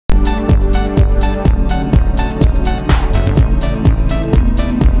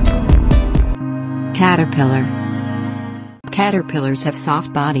caterpillar. Caterpillars have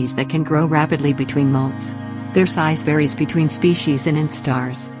soft bodies that can grow rapidly between molts. Their size varies between species and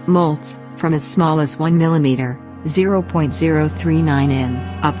instars. Molts, from as small as 1 mm, 0.039 in,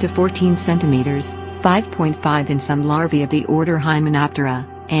 up to 14 cm, 5.5 in. Some larvae of the order Hymenoptera,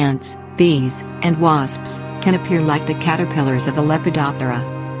 ants, bees, and wasps, can appear like the caterpillars of the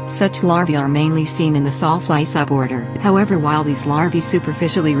Lepidoptera. Such larvae are mainly seen in the sawfly suborder. However, while these larvae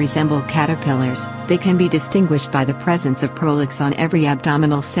superficially resemble caterpillars, they can be distinguished by the presence of prolix on every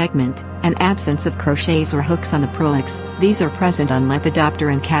abdominal segment, and absence of crochets or hooks on the prolix. These are present on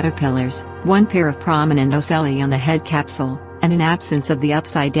Lepidopteran caterpillars, one pair of prominent ocelli on the head capsule, and an absence of the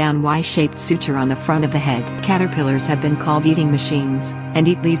upside-down Y-shaped suture on the front of the head. Caterpillars have been called eating machines, and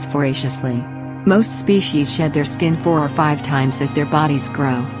eat leaves voraciously. Most species shed their skin 4 or 5 times as their bodies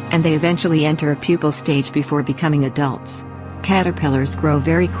grow, and they eventually enter a pupal stage before becoming adults. Caterpillars grow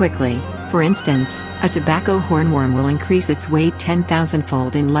very quickly. For instance, a tobacco hornworm will increase its weight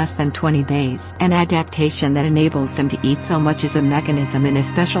 10,000-fold in less than 20 days. An adaptation that enables them to eat so much is a mechanism in a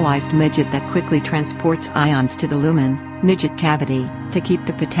specialized midget that quickly transports ions to the lumen, midget cavity, to keep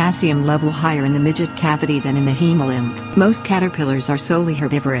the potassium level higher in the midget cavity than in the hemolymph. Most caterpillars are solely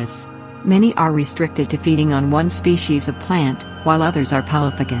herbivorous. Many are restricted to feeding on one species of plant, while others are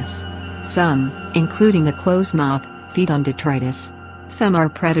polyphagous. Some, including the clothes moth, feed on detritus. Some are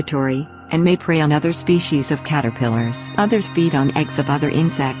predatory, and may prey on other species of caterpillars. Others feed on eggs of other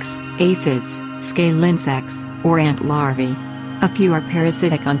insects, aphids, scale insects, or ant larvae. A few are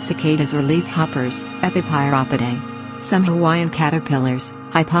parasitic on cicadas or leafhoppers, Epipyropidae. Some Hawaiian caterpillars,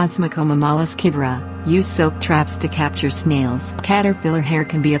 Hypodsmacoma molluscivora, use silk traps to capture snails. Caterpillar hair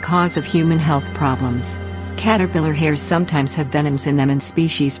can be a cause of human health problems. Caterpillar hairs sometimes have venoms in them, and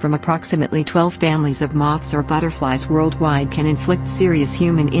species from approximately 12 families of moths or butterflies worldwide can inflict serious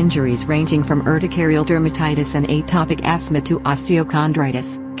human injuries ranging from urticarial dermatitis and atopic asthma to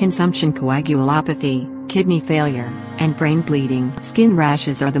osteochondritis, consumption coagulopathy, kidney failure, and brain bleeding. Skin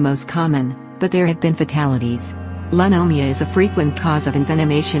rashes are the most common, but there have been fatalities. Leishmania is a frequent cause of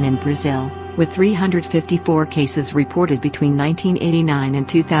envenomation in Brazil, with 354 cases reported between 1989 and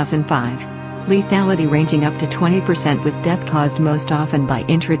 2005. Lethality ranging up to 20%, with death caused most often by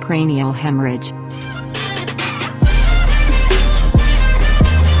intracranial hemorrhage.